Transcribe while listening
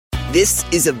This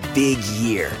is a big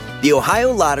year. The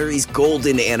Ohio Lottery's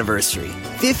golden anniversary.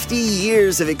 50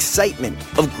 years of excitement,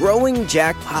 of growing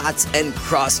jackpots and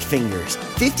crossed fingers.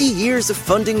 50 years of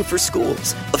funding for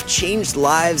schools, of changed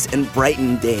lives and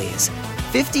brightened days.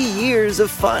 50 years of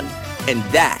fun, and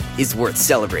that is worth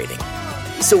celebrating.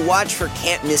 So watch for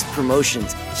can't-miss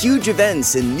promotions, huge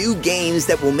events, and new games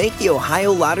that will make the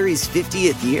Ohio Lottery's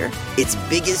 50th year its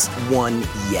biggest one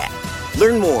yet.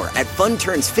 Learn more at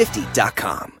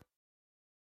funturns50.com.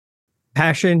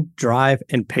 Passion, drive,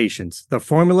 and patience. The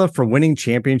formula for winning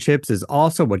championships is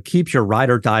also what keeps your ride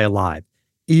or die alive.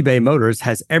 eBay Motors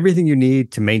has everything you need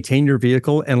to maintain your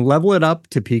vehicle and level it up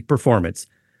to peak performance.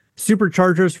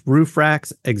 Superchargers, roof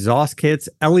racks, exhaust kits,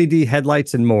 LED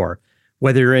headlights, and more.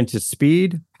 Whether you're into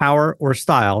speed, power, or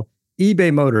style,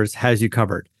 eBay Motors has you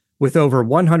covered. With over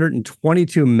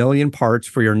 122 million parts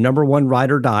for your number one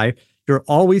ride or die, you'll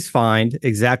always find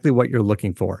exactly what you're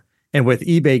looking for. And with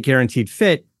eBay Guaranteed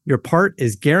Fit, your part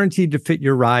is guaranteed to fit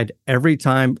your ride every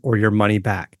time or your money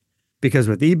back. Because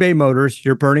with eBay Motors,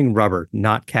 you're burning rubber,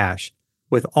 not cash.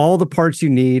 With all the parts you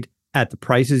need at the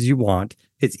prices you want,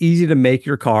 it's easy to make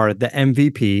your car the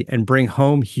MVP and bring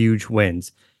home huge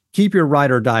wins. Keep your ride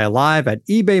or die alive at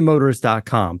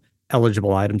ebaymotors.com.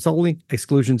 Eligible items only.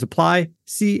 Exclusions apply.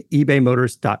 See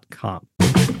ebaymotors.com.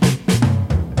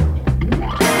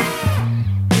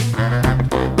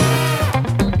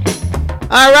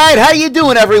 All right, how you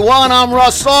doing, everyone? I'm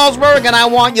Russ Salzberg, and I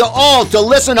want you all to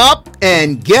listen up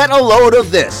and get a load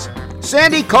of this.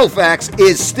 Sandy Koufax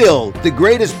is still the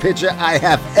greatest pitcher I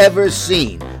have ever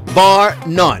seen, bar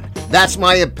none. That's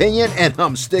my opinion, and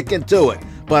I'm sticking to it.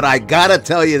 But I gotta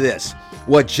tell you this.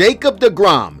 What Jacob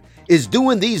deGrom is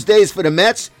doing these days for the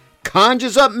Mets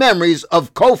conjures up memories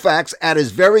of Koufax at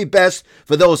his very best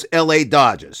for those LA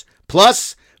Dodgers.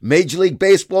 Plus, Major League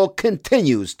Baseball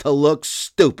continues to look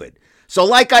stupid. So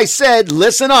like I said,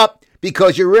 listen up,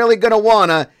 because you're really going to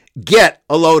want to get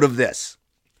a load of this.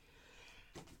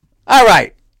 All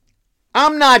right.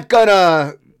 I'm not going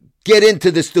to get into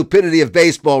the stupidity of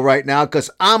baseball right now because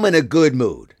I'm in a good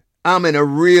mood. I'm in a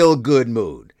real good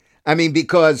mood. I mean,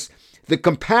 because the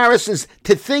comparisons,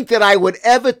 to think that I would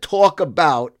ever talk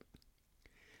about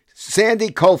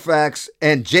Sandy Koufax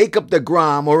and Jacob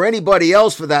deGrom, or anybody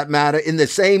else for that matter, in the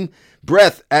same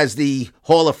breath as the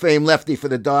Hall of Fame lefty for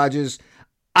the Dodgers,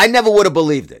 I never would have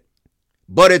believed it.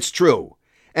 But it's true.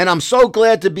 And I'm so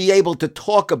glad to be able to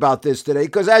talk about this today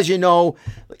because, as you know,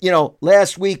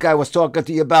 last week I was talking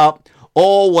to you about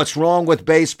what's wrong with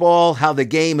baseball, how the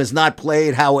game is not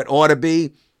played how it ought to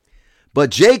be.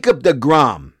 But Jacob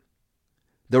deGrom,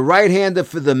 the right-hander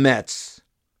for the Mets,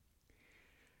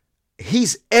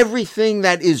 he's everything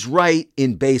that is right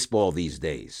in baseball these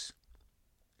days.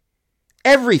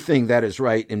 Everything that is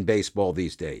right in baseball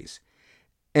these days.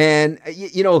 And,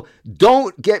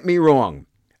 don't get me wrong.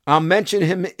 I'll mention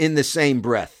him in the same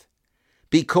breath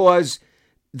because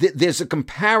there's a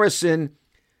comparison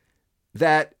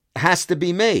that has to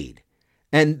be made.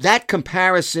 And that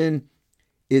comparison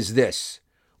is this.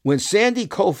 When Sandy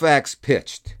Koufax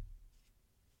pitched,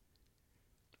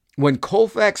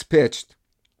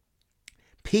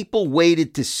 people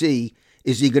waited to see,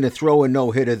 is he going to throw a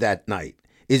no-hitter that night?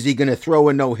 Is he going to throw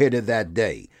a no-hitter that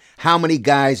day? How many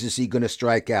guys is he going to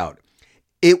strike out?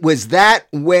 It was that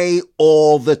way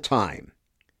all the time.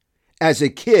 As a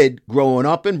kid growing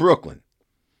up in Brooklyn,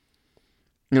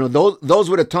 those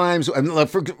were the times.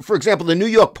 For example, the New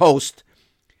York Post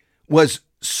was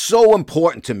so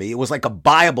important to me. It was like a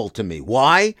Bible to me.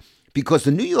 Why? Because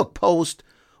the New York Post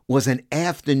was an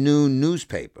afternoon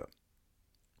newspaper.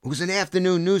 It was an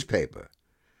afternoon newspaper.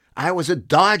 I was a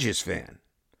Dodgers fan.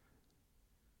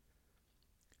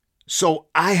 So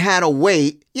I had to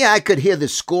wait. Yeah, I could hear the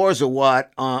scores or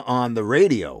what on the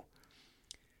radio,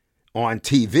 on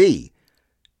TV.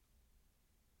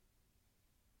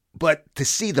 But to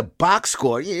see the box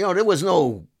score, there was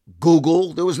no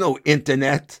Google. There was no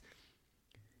internet.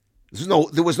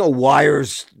 There was no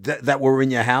wires that were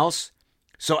in your house.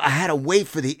 So I had to wait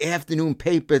for the afternoon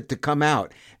paper to come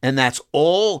out. And that's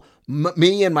all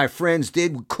me and my friends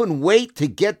did. We couldn't wait to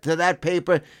get to that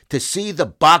paper to see the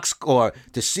box score,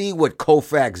 to see what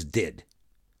Koufax did.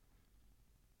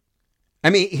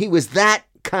 I mean, he was that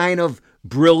kind of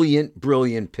brilliant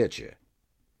pitcher.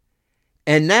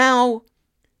 And now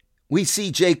we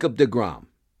see Jacob deGrom,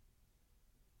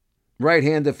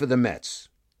 right-hander for the Mets.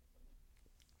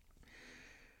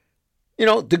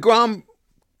 deGrom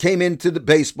came into the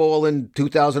baseball in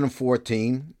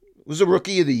 2014, was a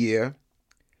rookie of the year,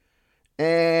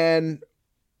 and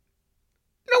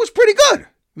it was pretty good.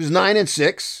 He was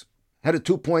 9-6, had a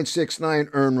 2.69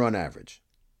 earned run average.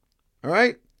 All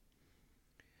right?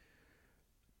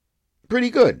 Pretty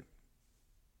good.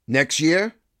 Next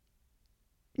year,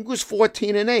 it was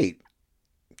 14-8,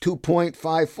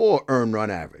 2.54 earned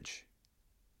run average.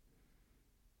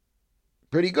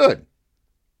 Pretty good.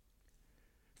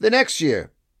 The next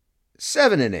year,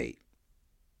 7-8.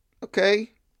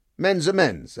 Okay, men's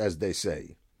amends, as they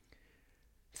say.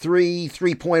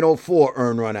 3.04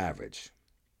 earned run average.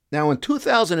 Now, in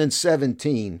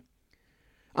 2017,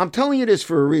 I'm telling you this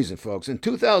for a reason, folks. In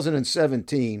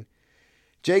 2017,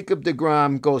 Jacob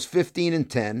deGrom goes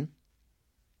 15-10,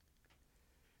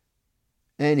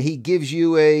 and he gives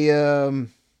you a,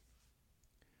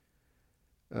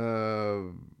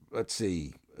 let's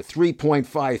see, a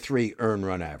 3.53 earned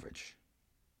run average.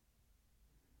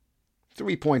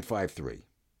 3.53.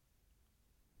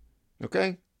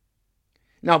 Okay?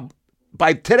 Now,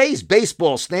 by today's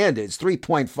baseball standards,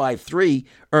 3.53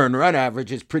 earned run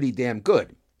average is pretty damn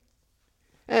good.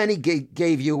 And he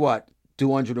gave you what?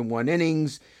 201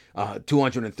 innings,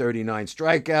 239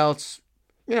 strikeouts.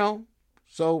 You know,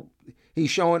 so he's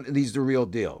showing he's the real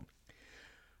deal.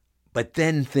 But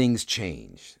then things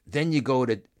change. Then you go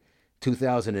to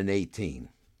 2018.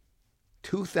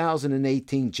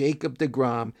 2018, Jacob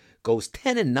deGrom goes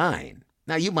 10-9.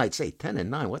 Now, you might say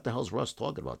 10-9. What the hell's Russ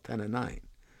talking about, 10-9?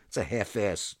 It's a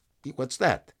half-ass. What's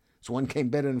that? So one came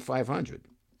better than 500.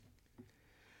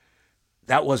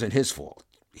 That wasn't his fault.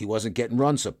 He wasn't getting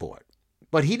run support.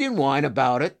 But he didn't whine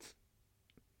about it.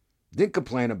 Didn't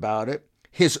complain about it.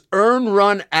 His earned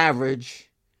run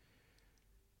average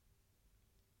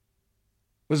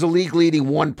was a league-leading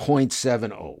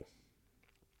 1.70.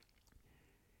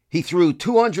 He threw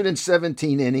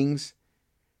 217 innings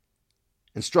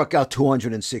and struck out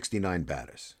 269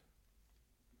 batters.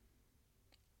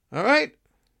 All right?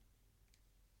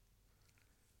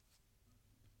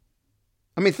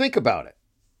 I mean, think about it.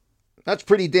 That's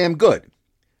pretty damn good.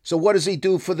 So what does he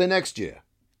do for the next year?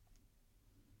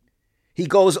 He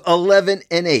goes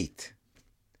 11-8.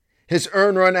 His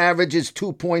earned run average is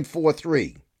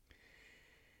 2.43.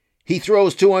 He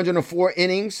throws 204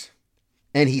 innings,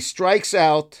 and he strikes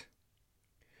out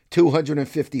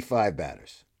 255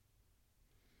 batters.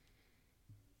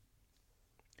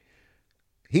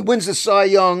 He wins the Cy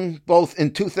Young both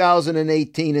in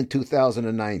 2018 and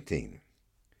 2019.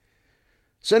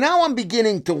 So now I'm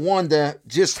beginning to wonder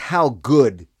just how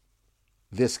good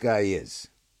this guy is.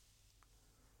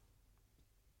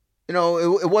 You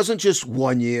know, it wasn't just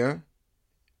 1 year.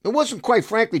 It wasn't, quite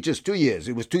frankly, just 2 years.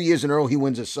 It was 2 years in a row he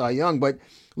wins a Cy Young. But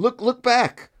look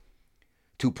back.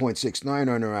 2.69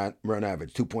 earned run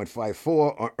average,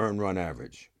 2.54 earned run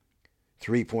average,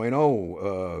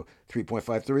 3.0,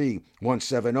 3.53,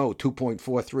 1.70,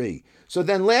 2.43. So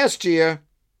then last year,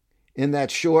 in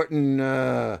that shortened,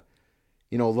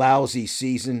 lousy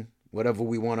season, whatever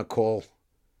we want to call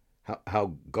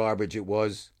how garbage it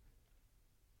was.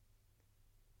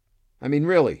 I mean,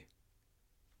 really.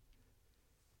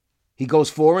 He goes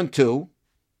 4-2.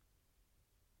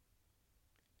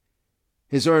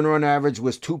 His earned run average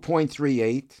was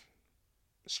 2.38.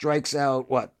 Strikes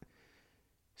out,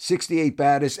 68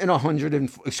 batters in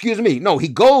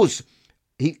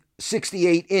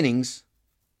 68 innings.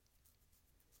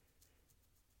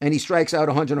 And he strikes out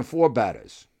 104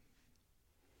 batters.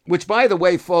 Which, by the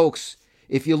way, folks,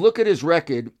 if you look at his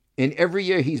record, in every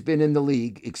year he's been in the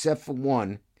league, except for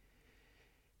one,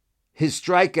 his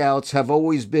strikeouts have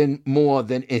always been more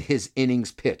than his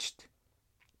innings pitched.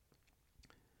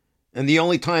 And the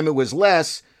only time it was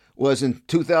less was in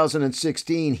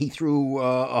 2016. He threw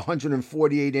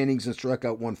 148 innings and struck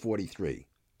out 143.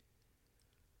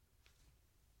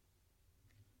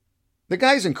 The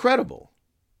guy's incredible.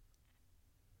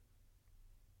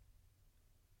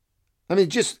 I mean,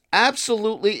 just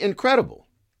absolutely incredible.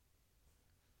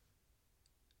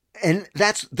 And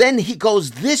then he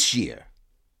goes this year.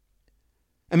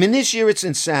 I mean, this year it's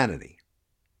insanity.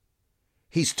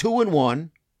 He's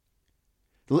 2-1.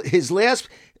 His last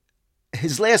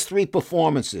 3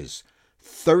 performances,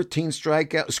 14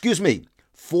 strikeouts,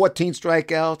 14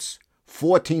 strikeouts,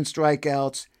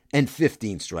 and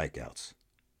 15 strikeouts.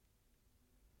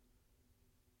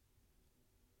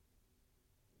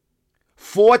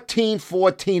 14,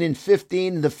 and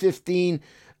 15. The 15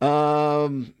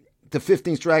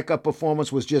 strikeout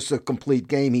performance was just a complete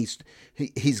game. He's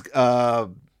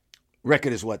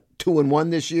record is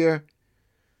 2-1 this year.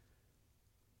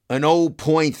 An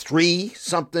 0.3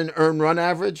 something earned run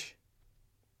average.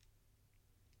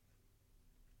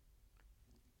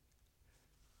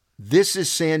 This is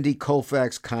Sandy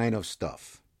Koufax kind of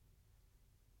stuff.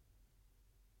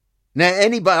 Now,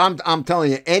 anybody, I'm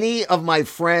telling you, any of my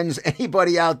friends,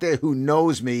 anybody out there who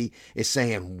knows me is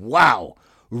saying, wow,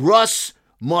 Russ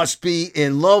must be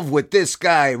in love with this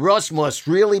guy. Russ must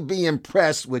really be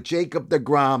impressed with Jacob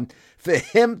deGrom for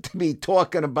him to be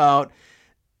talking about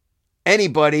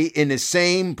anybody in the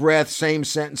same breath, same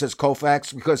sentence as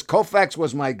Koufax, because Koufax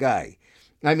was my guy.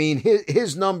 I mean,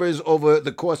 his numbers over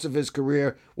the course of his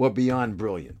career were beyond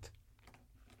brilliant.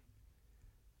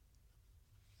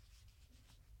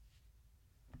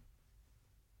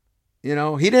 You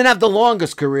know, he didn't have the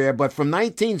longest career, but from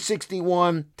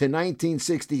 1961 to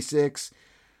 1966,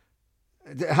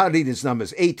 how did his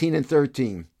numbers? 18 and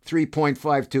 13,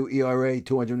 3.52 ERA,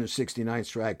 269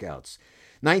 strikeouts.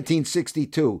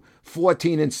 1962,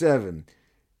 14 and 7.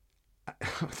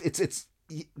 It's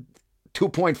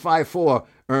 2.54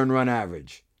 earned run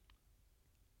average.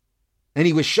 And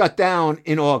he was shut down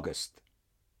in August.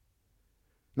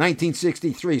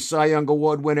 1963, Cy Young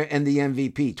Award winner and the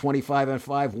MVP, 25 and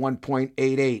 5,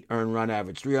 1.88 earned run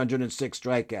average, 306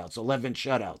 strikeouts, 11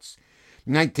 shutouts.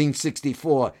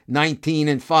 1964, 19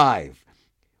 and 5,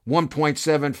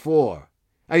 1.74.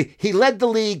 He led the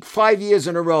league 5 years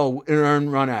in a row in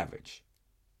earned run average.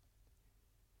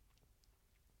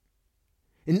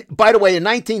 And by the way, in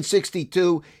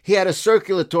 1962, he had a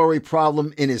circulatory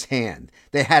problem in his hand.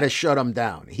 They had to shut him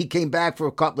down. He came back for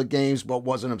a couple of games, but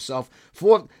wasn't himself.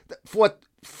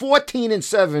 14 and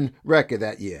 7 record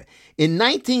that year. In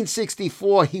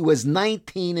 1964, he was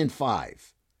 19 and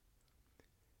 5.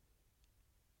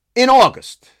 In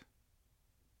August.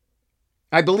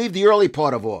 I believe the early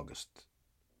part of August.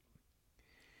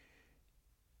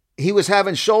 He was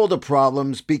having shoulder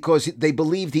problems because they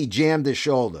believed he jammed his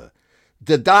shoulder.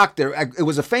 The doctor, it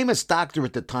was a famous doctor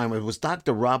at the time. It was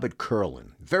Dr. Robert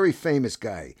Curlin, very famous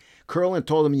guy. Curlin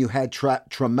told him you had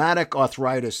traumatic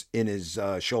arthritis in his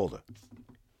shoulder.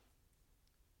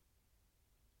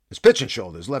 His pitching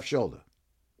shoulder, his left shoulder.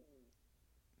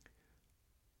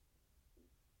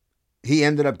 He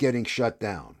ended up getting shut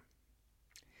down.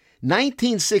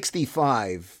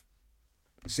 1965,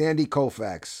 Sandy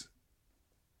Koufax.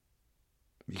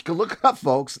 You can look it up,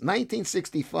 folks.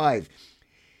 1965.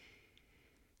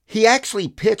 He actually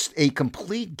pitched a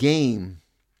complete game.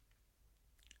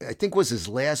 I think it was his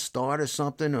last start or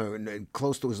something, or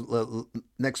close to his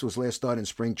next to his last start in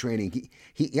spring training.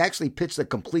 He actually pitched a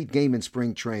complete game in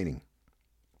spring training.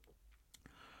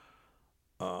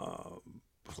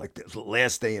 Like the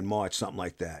last day in March, something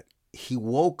like that. He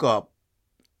woke up.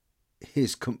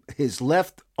 His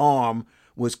left arm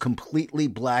was completely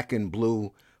black and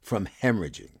blue from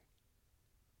hemorrhaging.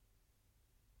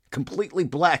 Completely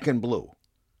black and blue.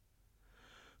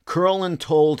 Curlin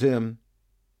told him,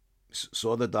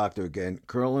 saw the doctor again,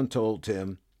 Curlin told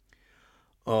him,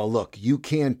 oh, look, you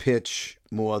can't pitch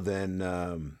more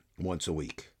than once a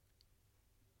week.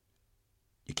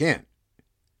 You can't.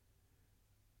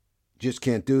 Just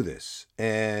can't do this.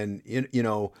 And,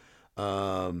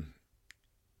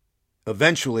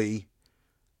 eventually,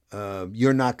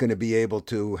 you're not going to be able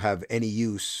to have any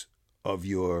use of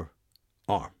your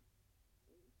arm.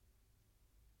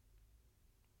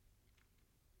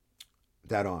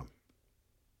 That arm.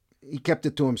 He kept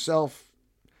it to himself.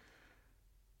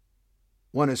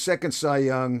 Won his second Cy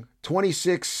Young,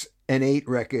 26 and 8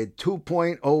 record,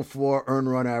 2.04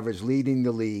 earned run average, leading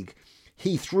the league.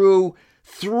 He threw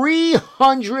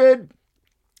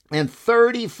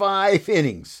 335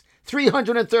 innings,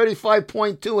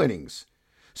 335.2 innings.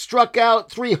 Struck out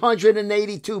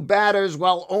 382 batters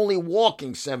while only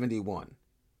walking 71.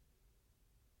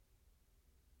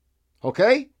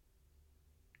 Okay?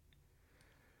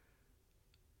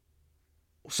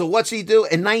 So what's he do?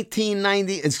 In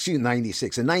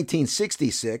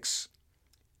 1966,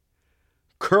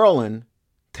 Curlin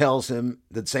tells him,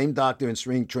 the same doctor in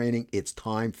spring training, it's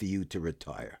time for you to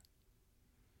retire.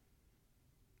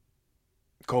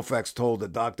 Koufax told the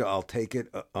doctor, I'll take it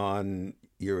on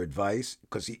your advice,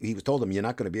 because he was told him you're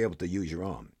not going to be able to use your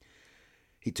arm.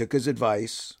 He took his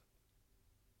advice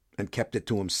and kept it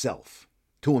to himself.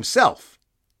 To himself.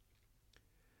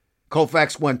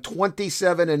 Koufax went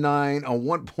 27 and 9 on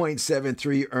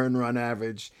 1.73 earned run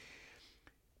average.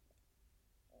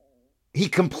 He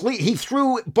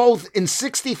threw both in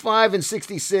 65 and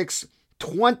 66,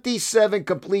 27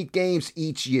 complete games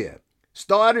each year.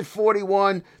 Started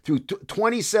 41 through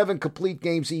 27 complete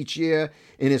games each year.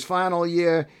 In his final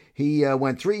year, he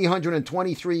went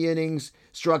 323 innings,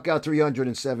 struck out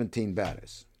 317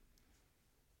 batters.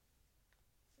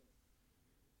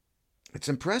 It's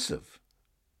impressive.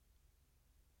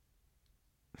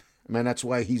 I mean, that's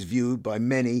why he's viewed by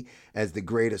many as the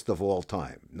greatest of all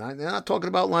time. Not talking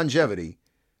about longevity,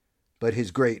 but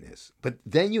his greatness. But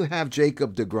then you have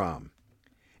Jacob deGrom.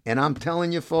 And I'm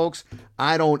telling you, folks,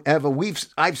 I've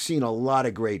seen a lot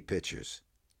of great pitchers.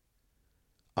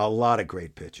 a lot of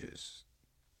great pitchers.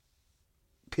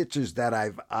 Pitchers that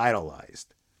I've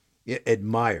idolized,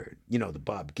 admired. You know, the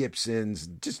Bob Gibsons,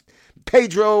 just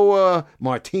Pedro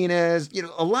Martinez, you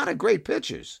know, a lot of great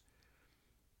pitchers.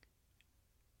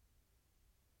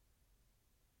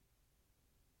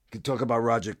 You can talk about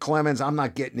Roger Clemens. I'm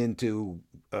not getting into,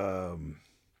 I'm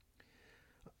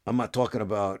not talking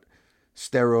about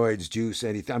steroids, juice,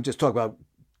 anything. I'm just talking about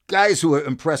guys who are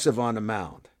impressive on the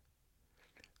mound.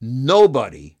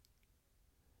 Nobody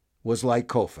was like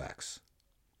Koufax.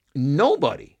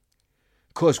 Nobody.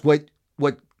 Because what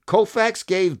Koufax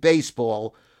gave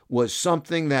baseball was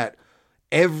something that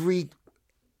every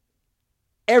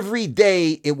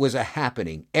day it was a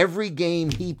happening. Every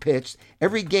game he pitched,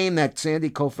 every game that Sandy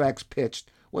Koufax pitched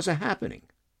was a happening.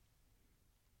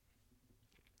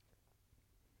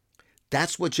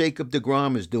 That's what Jacob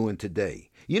deGrom is doing today.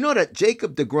 You know that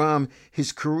Jacob deGrom,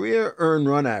 his career earned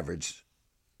run average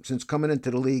since coming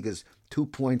into the league is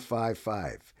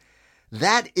 2.55.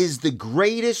 That is the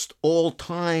greatest all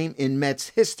time in Mets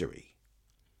history.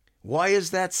 Why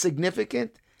is that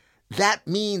significant? That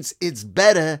means it's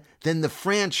better than the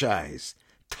franchise,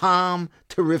 Tom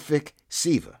Terrific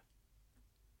Seaver.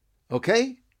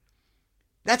 Okay?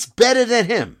 That's better than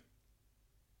him.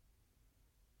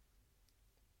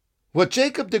 What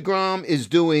Jacob deGrom is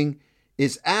doing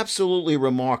is absolutely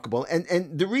remarkable.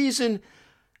 And the reason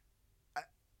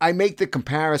I make the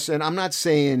comparison, I'm not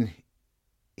saying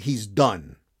he's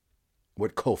done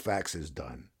what Koufax has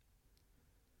done.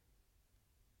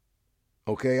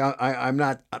 Okay, I'm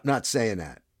not saying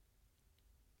that.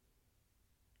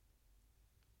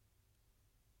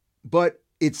 But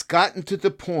it's gotten to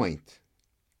the point.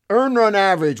 Earned run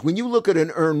average, when you look at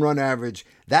an earned run average,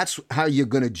 that's how you're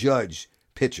going to judge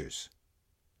pitchers.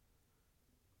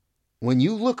 When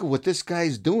you look at what this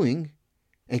guy's doing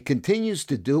and continues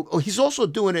to do, he's also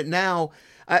doing it now.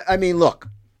 I mean, look,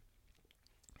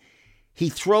 he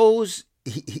throws,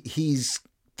 he's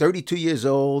 32 years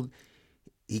old.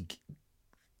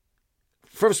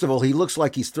 First of all, he looks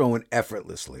like he's throwing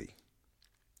effortlessly.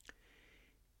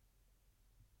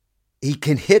 He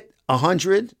can hit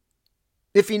 100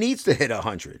 if he needs to hit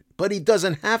 100, but he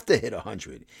doesn't have to hit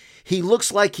 100. He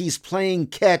looks like he's playing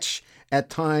catch at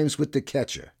times with the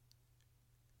catcher.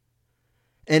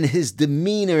 And his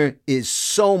demeanor is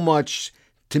so much,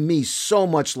 to me, so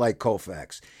much like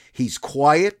Koufax. He's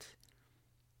quiet.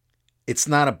 It's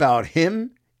not about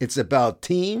him. It's about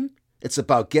team. It's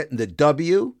about getting the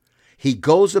W. He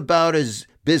goes about his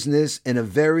business in a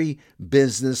very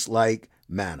business-like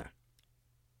manner.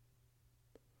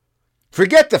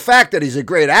 Forget the fact that he's a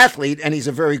great athlete and he's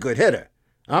a very good hitter.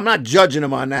 I'm not judging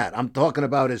him on that. I'm talking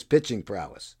about his pitching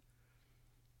prowess.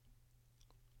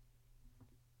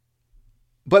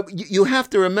 But you have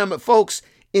to remember, folks,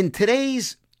 in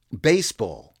today's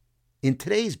baseball,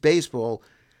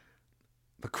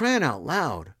 for crying out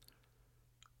loud,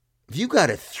 if you got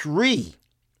a 3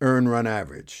 earned run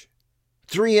average,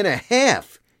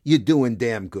 3.5, you're doing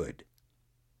damn good.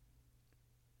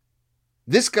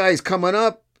 This guy's coming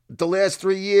up the last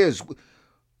 3 years,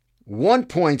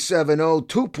 1.70,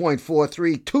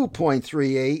 2.43,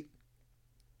 2.38.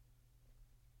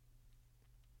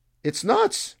 It's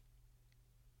nuts.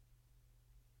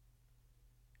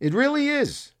 It really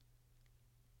is.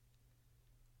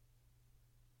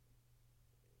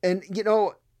 And, you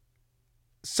know,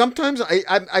 sometimes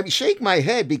I shake my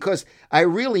head because I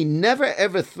really never,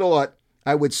 ever thought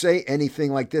I would say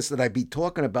anything like this, that I'd be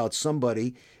talking about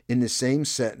somebody in the same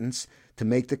sentence to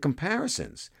make the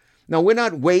comparisons. Now, we're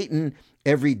not waiting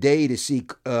every day to see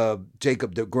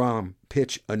Jacob deGrom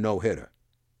pitch a no-hitter.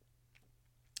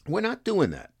 We're not doing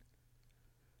that.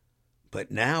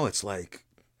 But now it's like,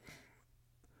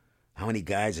 how many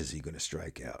guys is he going to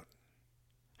strike out?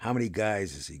 How many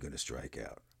guys is he going to strike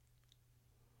out?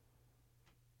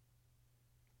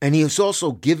 And he has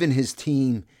also given his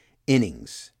team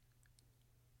innings.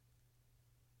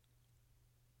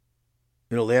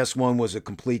 You know, last one was a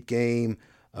complete game.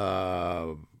 He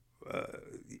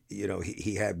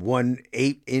had one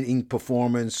 8-inning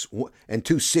performance and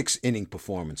 2 6-inning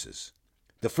performances.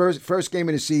 The first game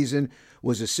of the season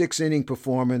was a 6-inning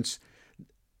performance.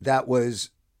 That was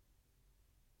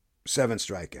 7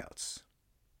 strikeouts.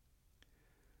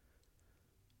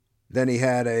 Then he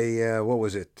had 8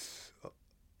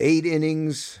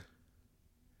 innings,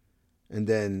 and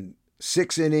then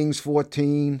 6 innings,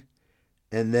 14,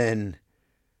 and then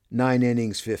 9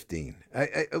 innings, 15.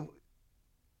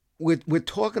 We're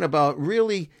talking about,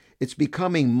 really, it's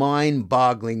becoming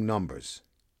mind-boggling numbers.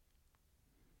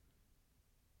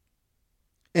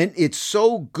 And it's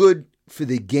so good for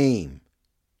the game.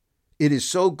 It is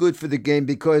so good for the game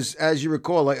because, as you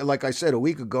recall, like I said a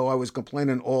week ago, I was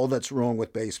complaining all that's wrong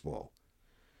with baseball.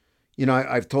 You know,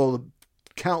 I've told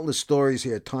countless stories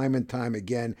here time and time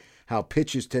again how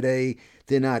pitchers today,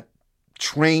 they're not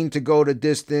trained to go to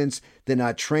distance. They're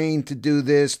not trained to do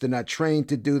this. They're not trained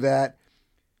to do that.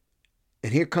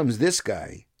 And here comes this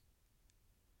guy.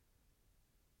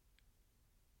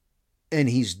 And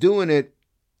he's doing it,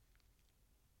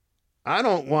 I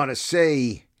don't want to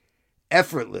say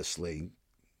effortlessly.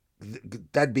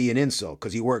 That'd be an insult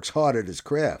because he works hard at his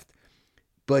craft.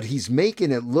 But he's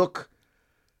making it look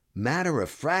matter of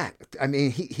fact. I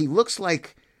mean, he looks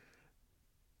like,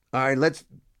 all right, let's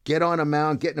get on a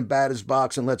mound, get in a batter's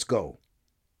box, and let's go.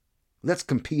 Let's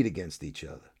compete against each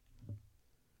other.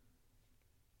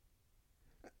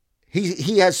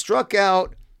 He has struck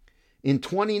out in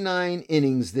 29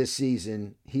 innings this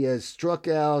season. He has struck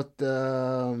out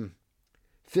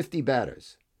 50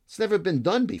 batters. It's never been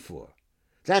done before.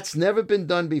 That's never been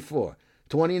done before.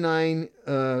 29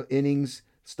 innings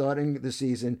starting the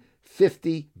season,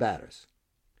 50 batters.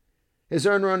 His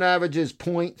earned run average is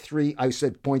 .3. I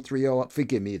said .30.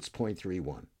 Forgive me, it's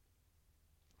 .31.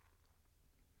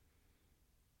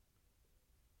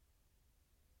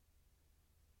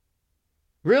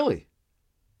 Really?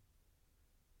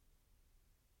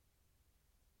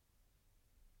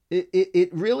 It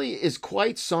really is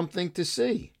quite something to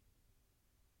see.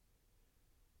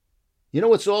 You know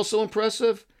what's also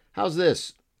impressive? How's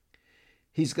this?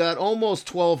 He's got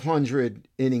almost 1,200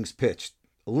 innings pitched.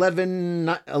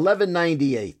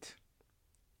 1198.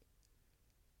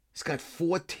 He's got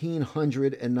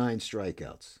 1,409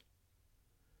 strikeouts.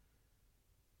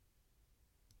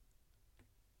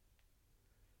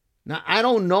 Now, I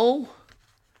don't know.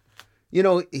 You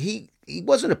know, he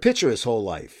wasn't a pitcher his whole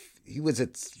life. He was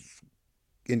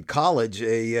in college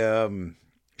a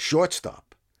shortstop.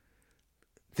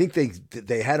 I think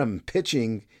they had him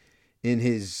pitching in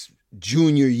his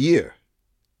junior year.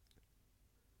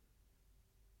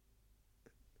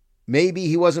 Maybe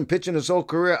he wasn't pitching his whole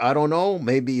career. I don't know.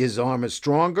 Maybe his arm is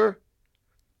stronger.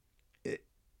 I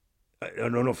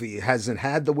don't know if he hasn't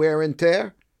had the wear and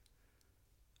tear.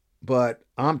 But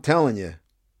I'm telling you,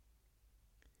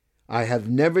 I have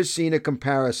never seen a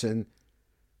comparison.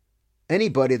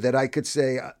 Anybody that I could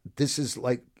say, this is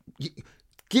like,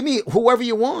 give me whoever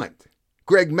you want.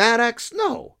 Greg Maddux?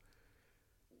 No.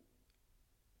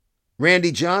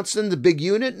 Randy Johnson, the big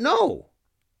unit? No.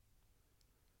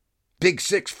 Big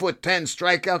 6'10"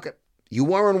 strikeout. You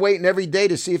weren't waiting every day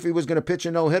to see if he was going to pitch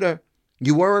a no-hitter.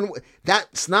 You weren't.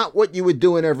 That's not what you were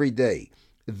doing every day.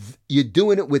 You're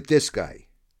doing it with this guy,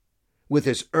 with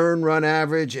his earned run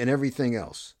average and everything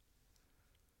else.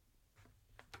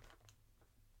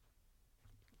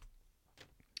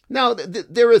 Now,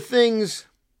 there are things.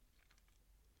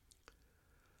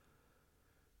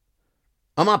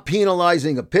 I'm not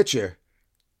penalizing a pitcher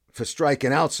for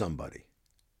striking out somebody.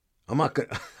 I'm not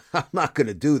going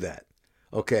to do that,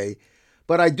 okay?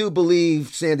 But I do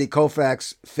believe Sandy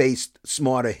Koufax faced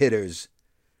smarter hitters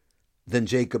than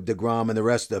Jacob deGrom and the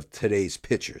rest of today's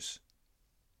pitchers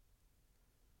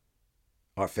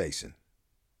are facing.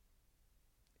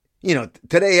 You know,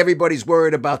 today everybody's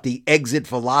worried about the exit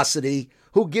velocity.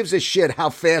 Who gives a shit how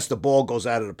fast the ball goes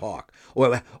out of the park?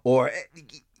 Or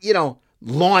you know,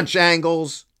 launch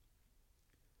angles.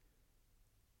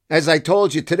 As I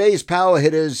told you, today's power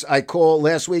hitters,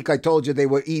 last week I told you they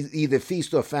were either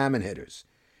feast or famine hitters.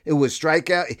 It was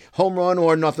strikeout, home run,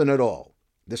 or nothing at all.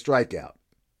 The strikeout.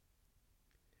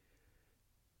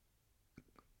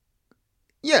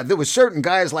 Yeah, there were certain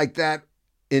guys like that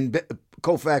in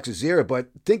Koufax's era, but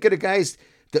think of the guys,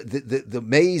 the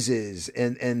Mazes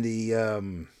and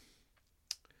the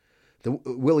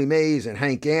Willie Mays and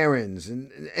Hank Aaron's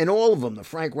and all of them, the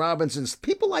Frank Robinsons,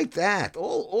 people like that,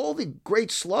 all the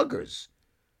great sluggers,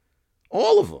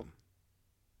 all of them.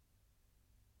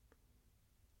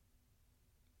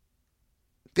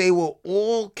 They were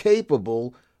all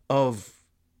capable of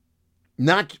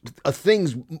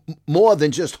things more than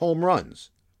just home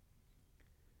runs.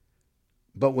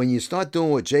 But when you start doing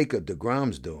what Jacob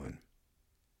deGrom's doing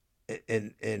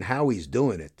and how he's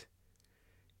doing it,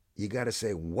 you got to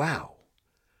say, wow,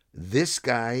 this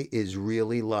guy is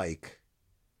really like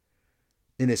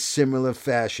in a similar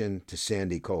fashion to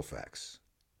Sandy Koufax.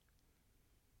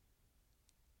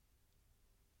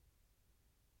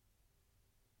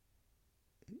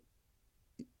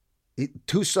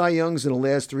 Two Cy Youngs in the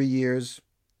last 3 years.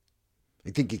 I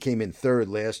think he came in third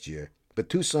last year, but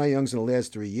two Cy Youngs in the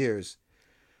last 3 years.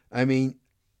 I mean,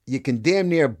 you can damn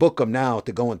near book him now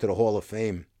to go into the Hall of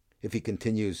Fame if he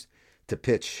continues to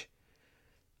pitch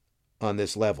on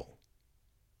this level.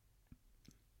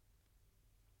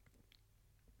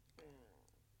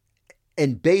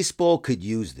 And baseball could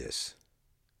use this.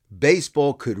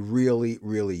 Baseball could really,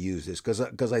 really use this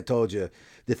because I told you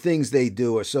the things they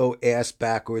do are so ass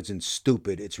backwards and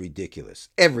stupid, it's ridiculous.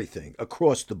 Everything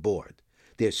across the board.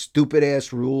 There's stupid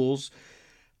ass rules.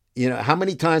 You know, how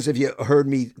many times have you heard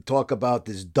me talk about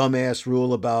this dumbass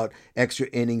rule about extra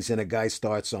innings and a guy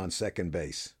starts on second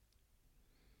base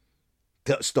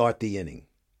to start the inning?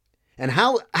 And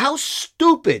how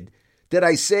stupid did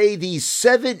I say these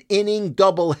 7-inning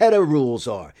doubleheader rules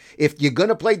are? If you're going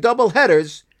to play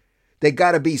doubleheaders, they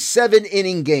got to be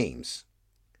 7-inning games.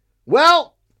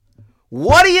 Well,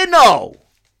 what do you know?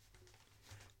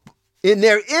 In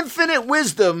their infinite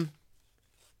wisdom,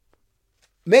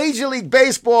 Major League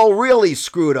Baseball really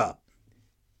screwed up.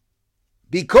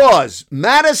 Because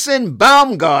Madison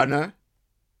Bumgarner,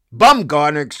 Madison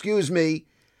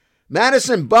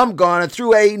Bumgarner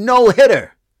threw a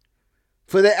no-hitter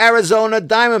for the Arizona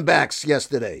Diamondbacks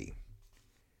yesterday.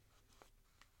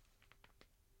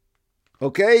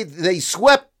 Okay, they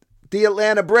swept the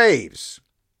Atlanta Braves.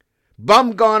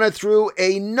 Bumgarner threw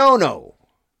a no-no,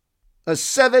 a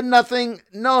 7-0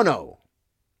 no-no.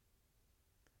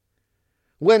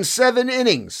 Went 7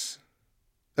 innings.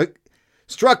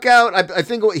 Struck out, I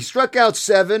think he struck out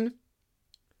 7.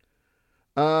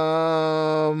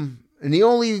 And the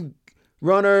only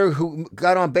runner who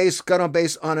got on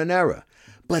base on an error.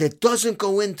 But it doesn't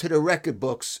go into the record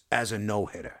books as a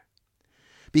no-hitter.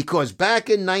 Because back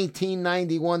in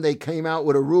 1991, they came out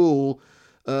with a rule.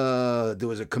 There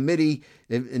was a committee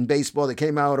in baseball that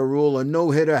came out with a rule. A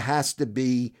no-hitter has to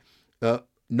be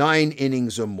 9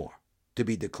 innings or more to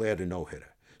be declared a no-hitter.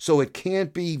 So it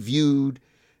can't be viewed,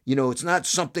 it's not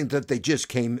something that they just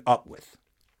came up with.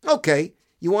 Okay,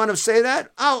 you want to say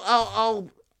that? I'll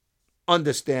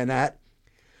understand that.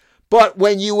 But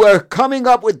when you were coming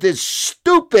up with this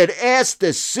stupid-ass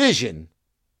decision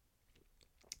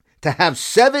to have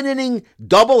 7-inning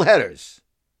doubleheaders,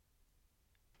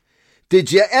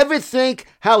 did you ever think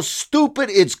how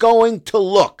stupid it's going to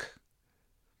look?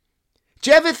 Did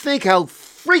you ever think how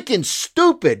freaking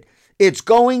stupid it's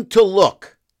going to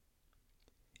look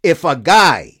if a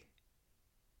guy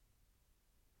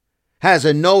has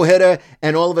a no-hitter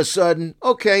and all of a sudden,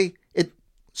 okay,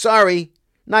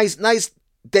 nice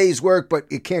day's work, but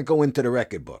it can't go into the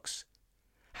record books?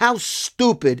 How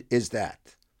stupid is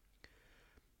that?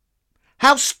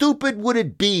 How stupid would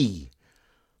it be?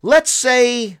 Let's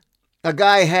say a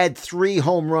guy had 3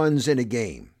 home runs in a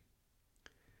game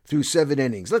through 7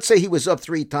 innings. Let's say he was up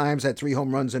 3 times, had 3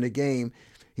 home runs in a game.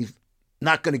 He's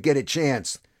not going to get a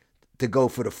chance to go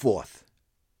for the 4th.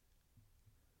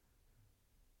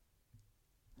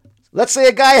 Let's say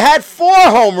a guy had 4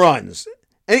 home runs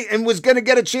and was going to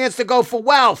get a chance to go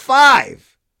for,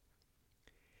 5.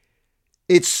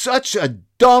 It's such a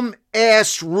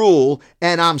dumb-ass rule,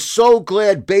 and I'm so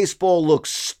glad baseball looks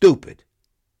stupid.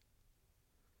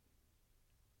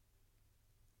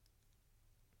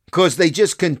 Because they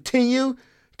just continue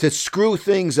to screw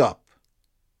things up.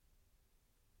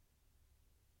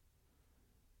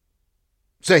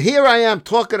 So here I am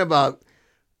talking about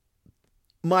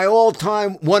my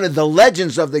all-time, one of the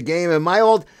legends of the game,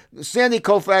 and Sandy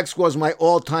Koufax was my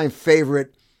all-time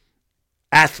favorite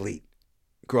athlete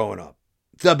growing up.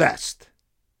 The best.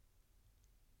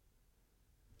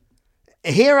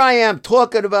 Here I am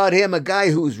talking about him, a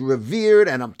guy who's revered,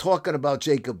 and I'm talking about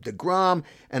Jacob deGrom,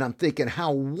 and I'm thinking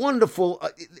how wonderful.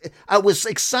 I was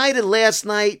excited last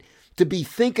night to be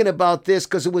thinking about this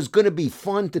because it was going to be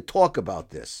fun to talk about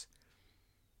this.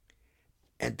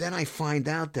 And then I find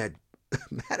out that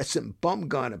Madison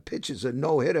Bumgarner pitches a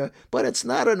no-hitter, but it's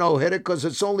not a no-hitter because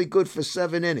it's only good for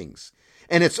 7 innings.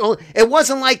 And it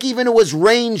wasn't like even it was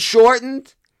rain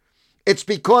shortened. It's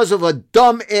because of a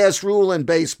dumb-ass rule in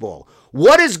baseball.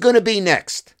 What is going to be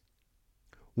next?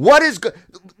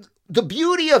 The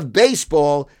beauty of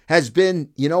baseball has been,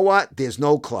 you know what? There's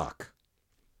no clock.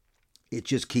 It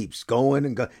just keeps going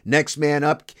and go. Next man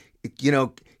up,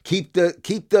 keep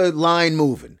the line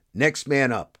moving. Next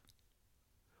man up.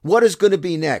 What is going to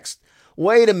be next?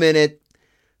 Wait a minute.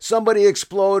 Somebody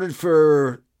exploded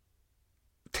for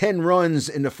 10 runs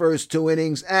in the first 2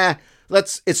 innings.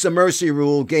 It's a mercy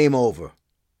rule, game over.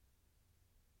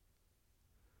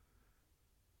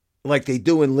 Like they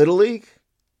do in Little League?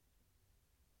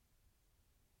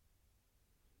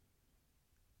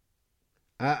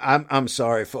 I'm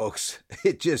sorry, folks.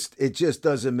 It just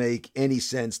doesn't make any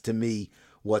sense to me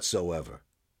whatsoever.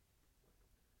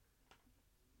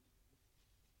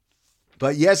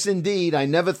 But yes, indeed, I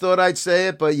never thought I'd say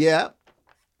it, but yeah.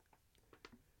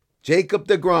 Jacob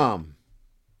deGrom.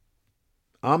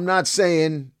 I'm not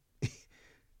saying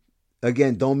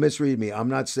Again, don't misread me. I'm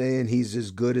not saying he's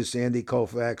as good as Sandy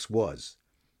Koufax was.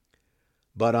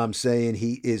 But I'm saying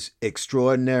he is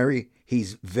extraordinary.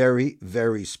 He's very,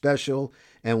 very special.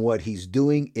 And what he's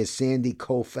doing is Sandy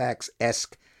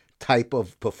Koufax-esque type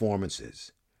of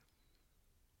performances.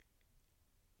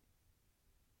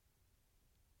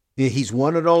 He's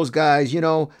one of those guys,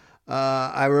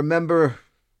 I remember,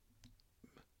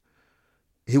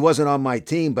 he wasn't on my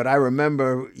team, but I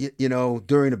remember,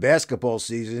 during the basketball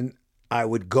season, I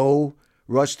would go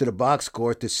rush to the box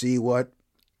court to see what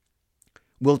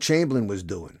Will Chamberlain was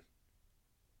doing.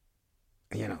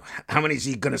 How many is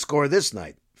he going to score this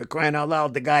night? For crying out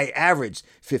loud, the guy averaged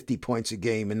 50 points a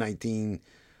game in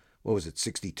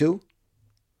 62?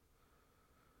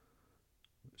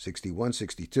 61,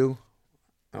 62?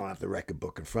 I don't have the record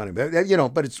book in front of me.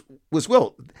 But it was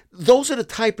Will. Those are the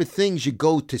type of things you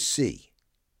go to see.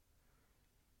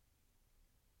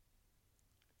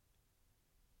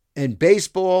 And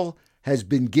baseball has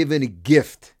been given a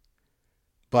gift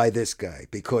by this guy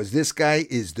because this guy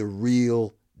is the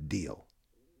real deal.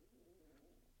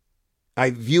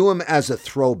 I view him as a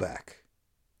throwback.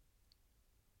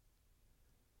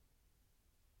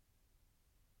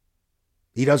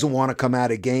 He doesn't want to come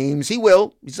out of games. He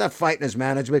will. He's not fighting his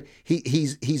management.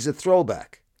 He's a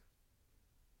throwback.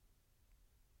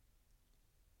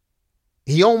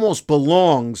 He almost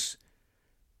belongs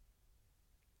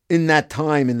in that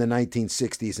time in the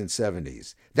 1960s and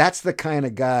 70s. That's the kind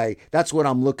of guy, that's what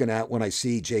I'm looking at when I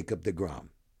see Jacob deGrom.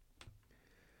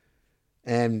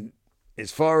 And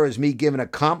as far as me giving a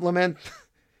compliment,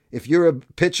 if you're a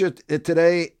pitcher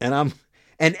today and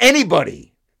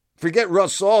anybody, forget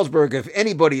Russ Salzberg, if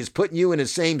anybody is putting you in the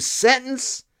same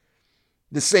sentence,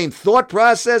 the same thought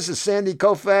process as Sandy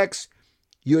Koufax,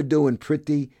 you're doing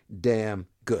pretty damn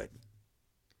good.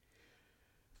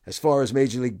 As far as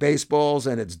Major League Baseball's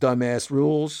and its dumbass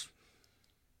rules,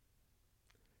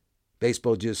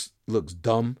 baseball just looks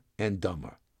dumb and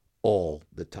dumber all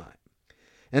the time.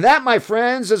 And that, my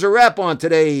friends, is a wrap on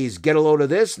today's Get a Load of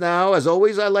This. Now, as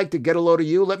always, I like to get a load of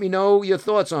you. Let me know your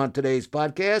thoughts on today's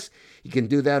podcast. You can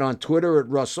do that on Twitter at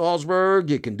Russ Salzberg.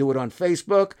 You can do it on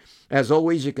Facebook. As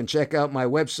always, you can check out my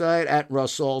website at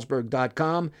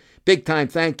russsalzberg.com. Big time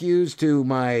thank yous to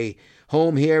my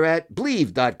home here at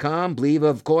Believe.com. Believe,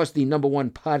 of course, the #1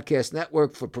 podcast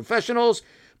network for professionals.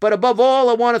 But above all,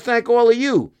 I want to thank all of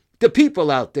you, the people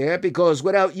out there, because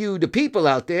without you, the people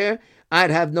out there,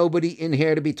 I'd have nobody in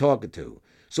here to be talking to.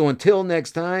 So until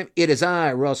next time, it is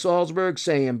I, Russ Salzberg,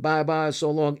 saying bye-bye,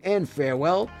 so long, and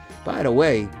farewell. By the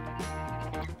way,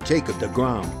 Jacob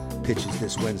deGrom pitches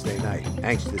this Wednesday night.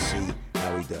 Anxious to see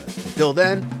how he does. Until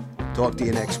then, talk to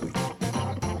you next week.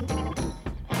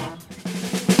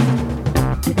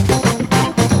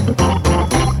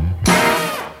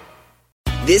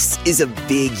 This is a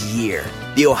big year.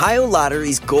 The Ohio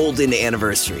Lottery's golden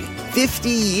anniversary. 50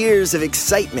 years of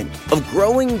excitement, of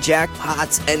growing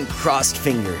jackpots and crossed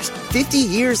fingers. 50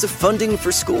 years of funding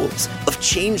for schools, of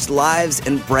changed lives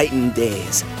and brightened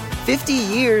days. 50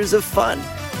 years of fun,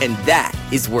 and that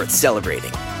is worth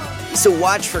celebrating. So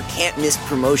watch for can't-miss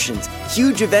promotions,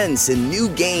 huge events, and new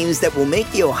games that will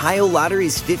make the Ohio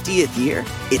Lottery's 50th year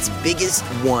its biggest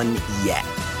one yet.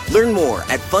 Learn more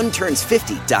at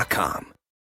funturns50.com.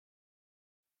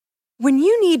 When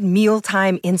you need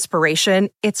mealtime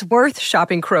inspiration, it's worth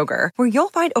shopping Kroger, where you'll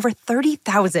find over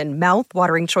 30,000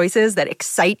 mouth-watering choices that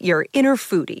excite your inner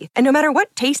foodie. And no matter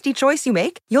what tasty choice you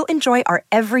make, you'll enjoy our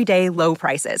everyday low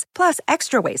prices, plus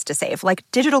extra ways to save, like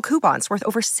digital coupons worth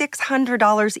over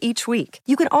 $600 each week.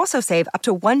 You can also save up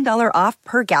to $1 off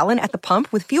per gallon at the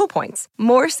pump with fuel points.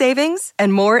 More savings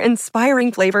and more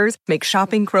inspiring flavors make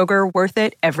shopping Kroger worth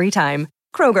it every time.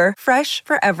 Kroger, fresh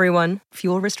for everyone.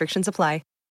 Fuel restrictions apply.